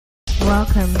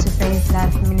Welcome to Faith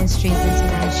Life Ministries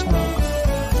International,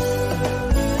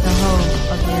 the home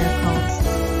of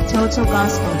miracles, total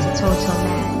gospel to total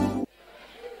man.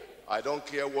 I don't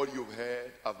care what you've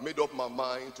heard. I've made up my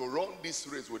mind to run this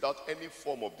race without any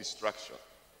form of distraction.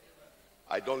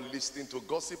 I don't listen to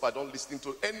gossip. I don't listen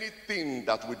to anything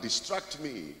that will distract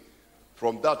me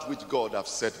from that which God has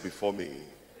set before me.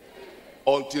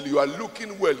 Until you are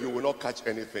looking well, you will not catch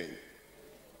anything.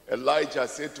 Elijah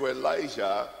said to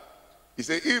Elijah, he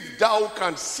said, if thou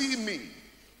can see me,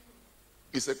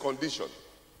 it's a condition.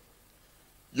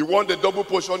 You want the double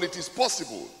portion, it is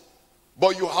possible,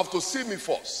 but you have to see me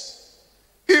first.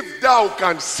 If thou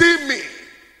can see me,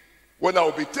 when I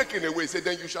will be taken away, he said,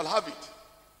 then you shall have it.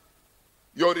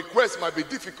 Your request might be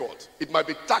difficult, it might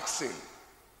be taxing,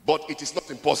 but it is not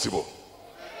impossible.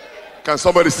 Can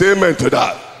somebody say amen to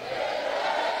that?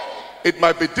 It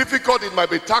might be difficult, it might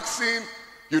be taxing.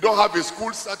 You don't have a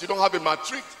school cert, you don't have a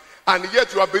matric, and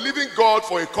yet you are believing God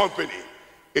for a company.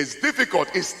 It's difficult,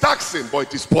 it's taxing, but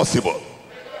it is possible.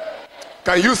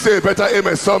 Can you say better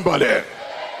amen, somebody?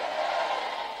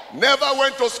 Never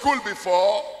went to school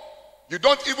before. You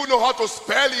don't even know how to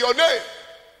spell your name.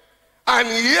 And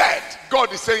yet,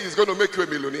 God is saying he's going to make you a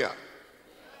millionaire.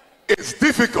 It's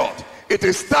difficult, it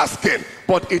is tasking,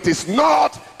 but it is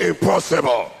not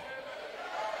impossible.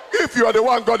 If you are the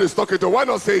one God is talking to, why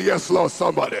not say yes, Lord,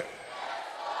 somebody?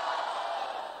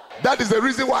 That is the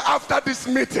reason why after this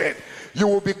meeting, you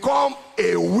will become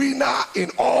a winner in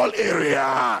all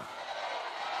areas.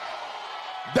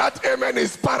 That amen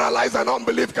is paralyzed and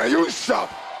unbelief. Can you shout?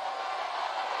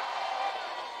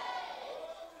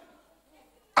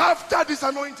 After this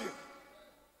anointing,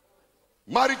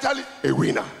 maritally, a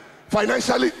winner.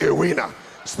 Financially, a winner.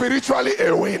 Spiritually,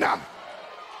 a winner.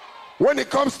 When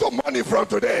it comes to money from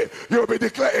today, you'll be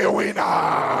declared a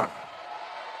winner.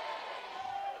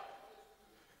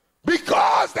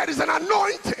 Because there is an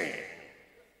anointing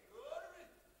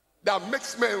that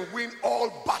makes men win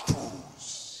all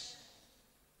battles.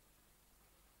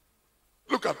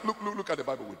 Look at the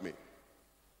Bible with me.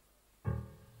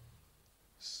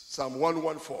 Psalm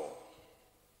 114.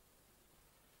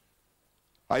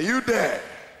 Are you there?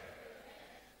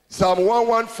 Psalm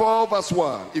 114 verse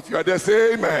 1. If you are there,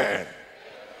 say amen.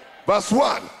 Verse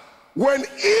 1. When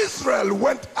Israel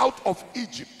went out of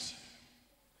Egypt,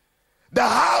 the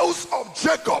house of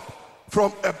Jacob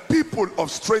from a people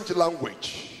of strange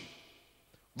language.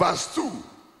 Verse 2.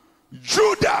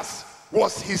 Judas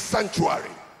was his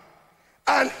sanctuary,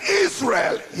 and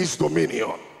Israel his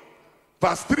dominion.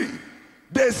 Verse 3.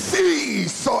 The sea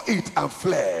saw it and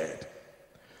fled.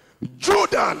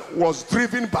 Jordan was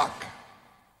driven back.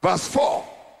 Verse 4.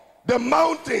 The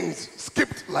mountains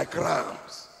skipped like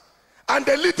rams, and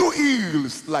the little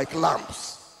hills like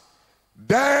lambs.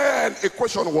 Then a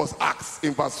question was asked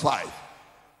in verse 5.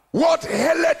 What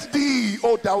aileth thee,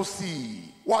 O thou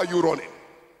sea? Why are you running?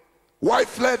 Why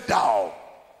fled thou?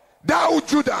 Thou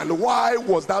Jordan, why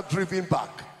was thou driven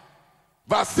back?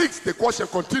 Verse 6, the question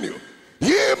continued.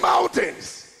 Ye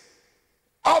mountains,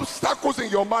 obstacles in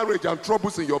your marriage and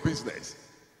troubles in your business,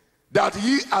 that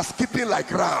ye are skipping like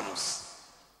rams,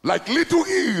 like little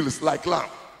hills like lamb.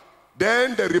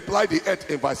 Then they replied the earth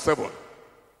in verse 7.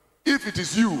 If it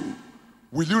is you,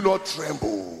 will you not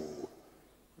tremble?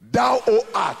 Thou, O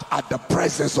earth, at the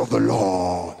presence of the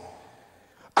Lord,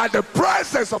 at the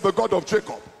presence of the God of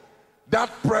Jacob, that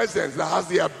presence that has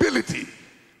the ability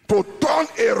to turn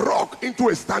a rock into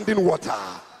a standing water,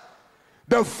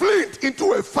 the flint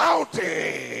into a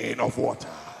fountain of water.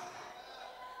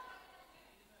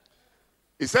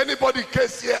 Is anybody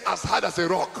case here as hard as a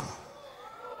rock?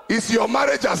 Is your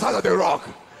marriage as hard as a rock?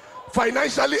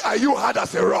 Financially, are you hard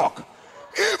as a rock?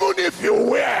 Even if you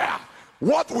were,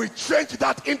 what will change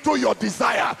that into your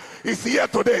desire is here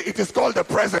today. It is called the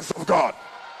presence of God.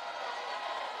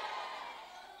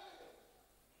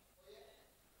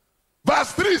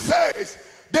 Verse 3 says,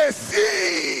 the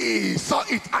sea saw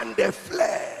it and they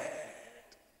fled.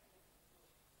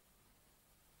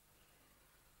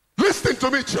 Listen to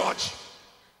me, church.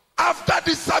 After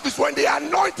this service, when the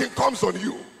anointing comes on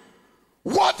you,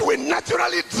 what will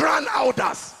naturally drown out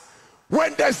us?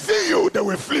 When they see you, they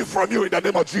will flee from you in the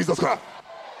name of Jesus Christ.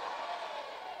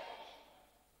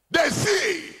 The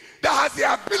sea that has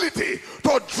the ability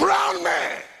to drown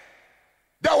men.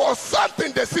 There was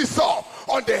something the sea saw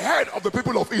on the head of the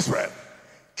people of Israel.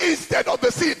 Instead of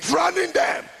the sea drowning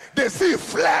them, the sea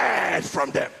fled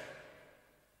from them.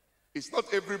 It's not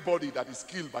everybody that is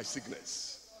killed by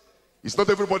sickness. It's not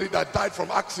everybody that died from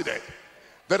accident.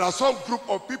 There are some group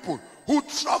of people who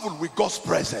travel with God's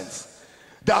presence,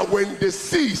 that when the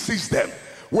sea sees them,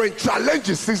 when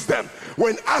challenges sees them,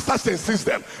 when assassin sees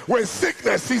them, when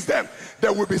sickness sees them, they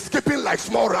will be skipping like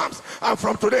small rams. And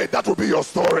from today, that will be your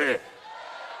story.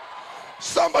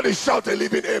 Somebody shout a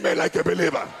living amen like a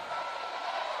believer.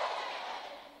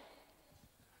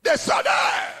 They saw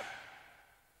them.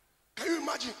 Can you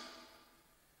imagine?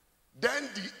 Then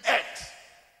the earth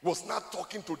was not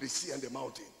talking to the sea and the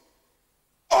mountain.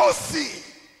 Oh sea,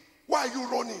 why are you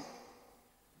running?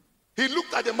 He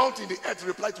looked at the mountain, the earth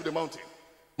replied to the mountain.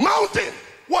 Mountain,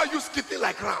 why are you skipping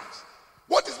like rams?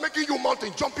 What is making you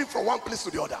mountain jumping from one place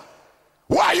to the other?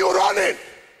 Why are you running?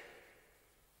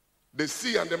 The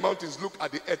sea and the mountains look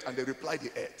at the earth and they reply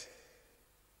the earth.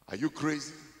 Are you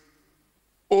crazy?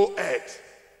 O earth,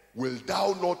 will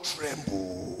thou not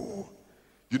tremble?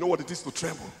 You know what it is to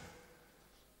tremble?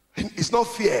 It's not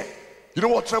fear. You know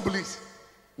what tremble is?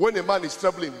 When a man is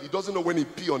trembling, he doesn't know when he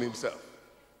pee on himself.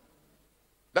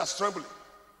 That's trembling.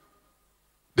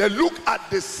 They look at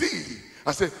the sea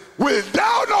and say, will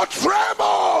thou not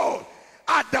tremble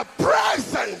at the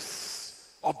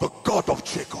presence of the God of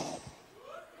Jacob?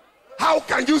 How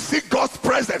can you see God's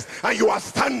presence and you are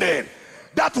standing?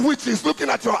 That which is looking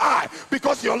at your eye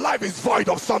because your life is void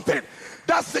of something.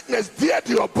 That sickness dear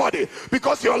to your body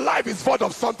because your life is void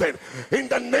of something. In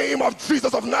the name of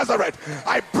Jesus of Nazareth,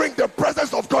 I bring the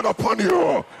presence of God upon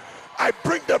you. I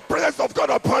bring the presence of God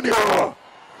upon you.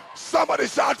 Somebody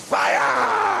shout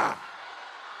fire.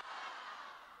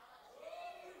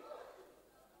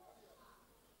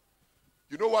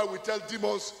 You know why we tell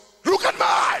demons, look at my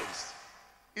eyes?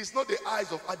 It's not the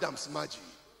eyes of ApostleAdamsMaji.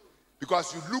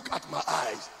 Because you look at my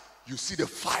eyes, you see the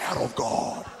fire of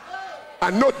God.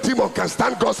 And no demon can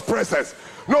stand God's presence.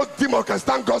 No demon can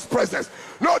stand God's presence.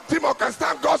 No demon can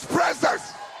stand God's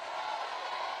presence.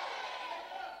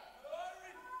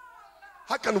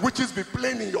 How can witches be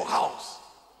playing in your house?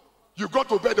 You go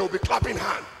to bed, they will be clapping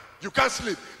hands. You can't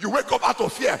sleep. You wake up out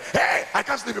of fear. Hey, I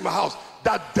can't sleep in my house.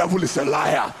 That devil is a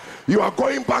liar. You are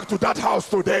going back to that house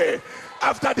today.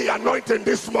 After the anointing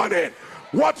this morning,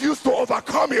 what used to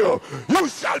overcome you, you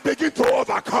shall begin to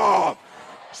overcome.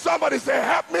 Somebody say,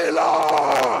 help me,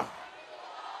 Lord.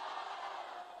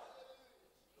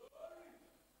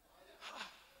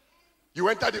 You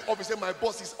enter the office and my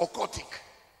boss is occultic.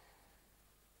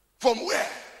 From where?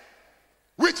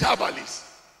 Which herbalist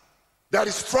that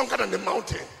is stronger than the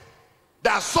mountain,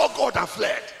 that saw God and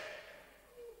fled?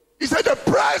 He said the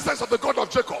presence of the God of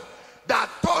Jacob that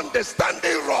turned the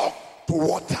standing rock to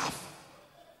water.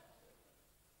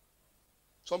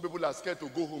 Some people are scared to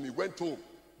go home. He went home.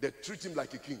 They treat him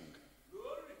like a king.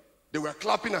 They were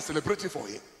clapping and celebrating for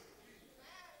him.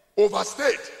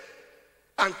 Overstayed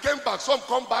and came back. Some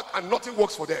come back and nothing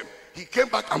works for them. He came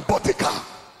back and bought a car.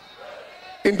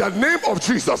 In the name of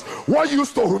Jesus, what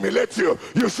used to humiliate you,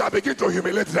 you shall begin to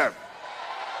humiliate them.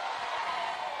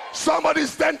 Somebody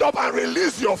stand up and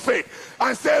release your faith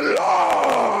and say,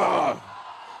 Lord,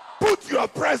 put your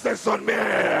presence on me.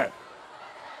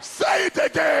 Say it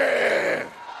again.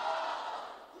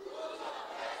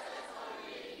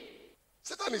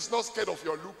 Satan is not scared of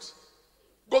your looks.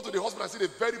 Go to the hospital and see the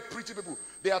very pretty people.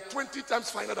 They are 20 times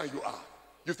finer than you are.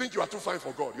 You think you are too fine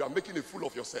for God. You are making a fool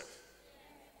of yourself.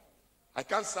 I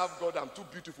can't serve God. I'm too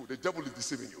beautiful. The devil is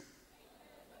deceiving you.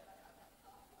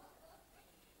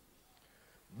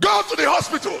 Go to the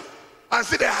hospital and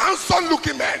see the handsome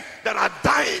looking men that are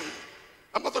dying.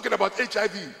 I'm not talking about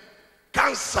HIV,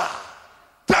 cancer,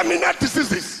 terminal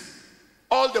diseases.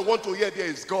 All they want to hear there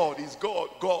is God,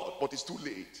 God, but it's too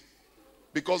late.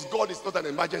 Because God is not an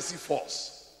emergency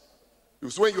force.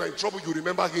 It's when you are in trouble, you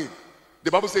remember him.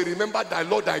 The Bible says, remember thy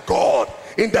Lord thy God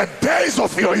in the days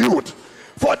of your youth.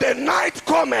 For the night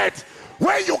cometh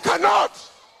when you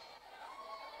cannot.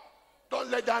 Don't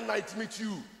let that night meet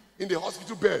you in the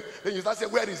hospital bed. Then you start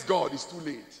saying, where is God? It's too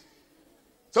late.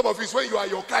 Some of you, when you are,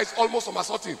 your car is almost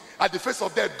somersaulting at the face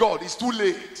of death. God, it's too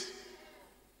late.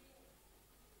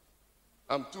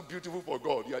 I'm too beautiful for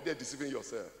God. You are there deceiving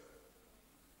yourself.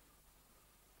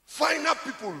 Final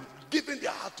people giving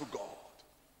their heart to God.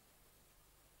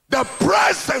 The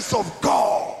presence of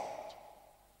God.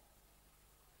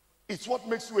 It's what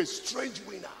makes you a strange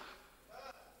winner.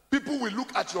 People will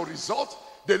look at your result.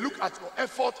 They look at your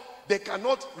effort. They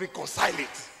cannot reconcile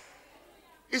it.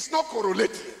 It's not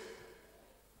correlating.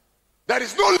 There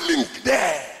is no link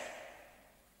there.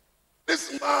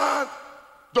 This man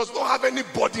does not have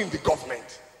anybody in the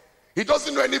government. He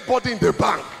doesn't know anybody in the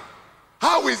bank.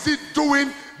 How is he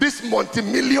doing this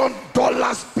multi-million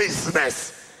dollars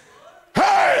business?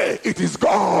 Hey, it is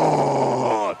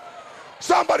God.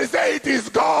 Somebody say it is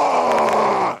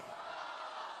God.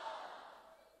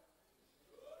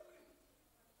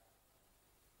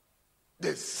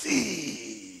 The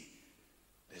sea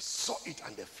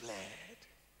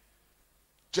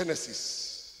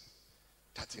Genesis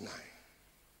 39.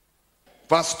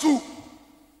 Verse 2.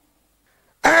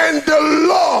 And the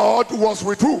Lord was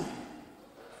with who?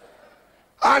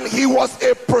 And he was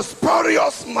a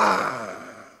prosperous man.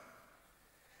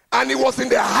 And he was in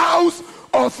the house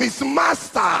of his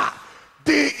master,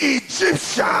 the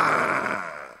Egyptian.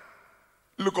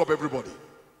 Look up, everybody.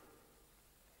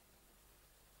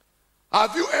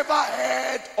 Have you ever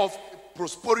heard of a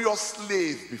prosperous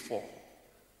slave before?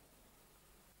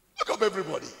 Look up,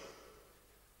 everybody.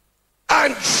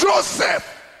 And Joseph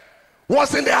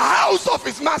was in the house of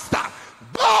his master,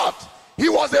 but he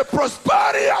was a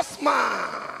prosperous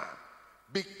man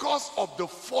because of the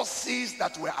forces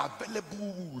that were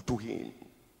available to him.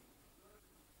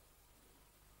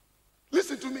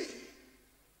 Listen to me.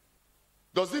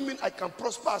 Does it mean I can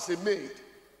prosper as a maid?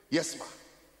 Yes, ma'am.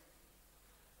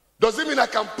 Does it mean I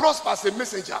can prosper as a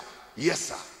messenger? Yes,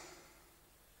 sir.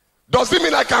 Does it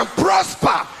mean I can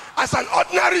prosper as an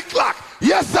ordinary clerk?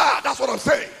 Yes, sir. That's what I'm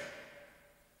saying.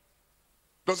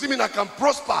 Does it mean I can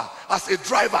prosper as a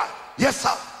driver? Yes,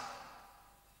 sir.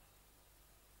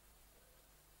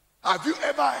 Have you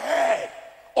ever heard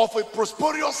of a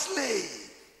prosperous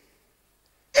slave?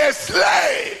 A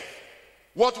slave,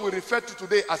 what we refer to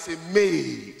today as a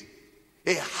maid,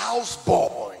 a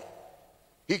houseboy.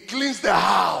 He cleans the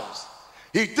house.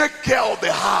 He takes care of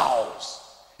the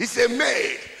house. He's a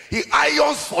maid. He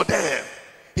irons for them.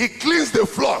 He cleans the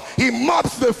floor. He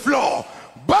mops the floor.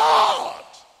 But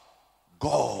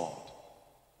God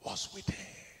was with him.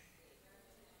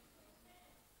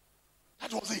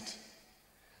 That was it.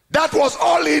 That was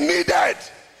all he needed.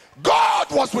 God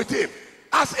was with him.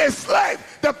 As a slave,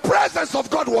 the presence of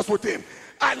God was with him.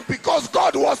 And because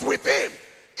God was with him,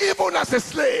 even as a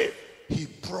slave, he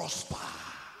prospered.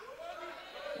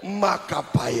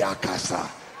 Makapayakasa.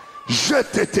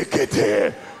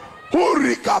 Jetetekete.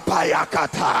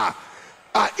 Hurikapayakata.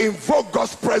 I invoke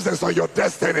God's presence on your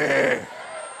destiny.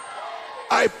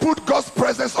 I put God's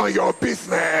presence on your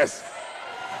business.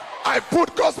 I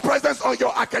put God's presence on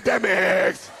your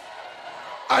academics.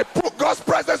 I put God's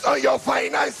presence on your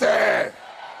finances.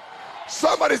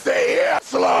 Somebody say,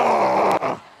 yes,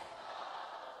 Lord.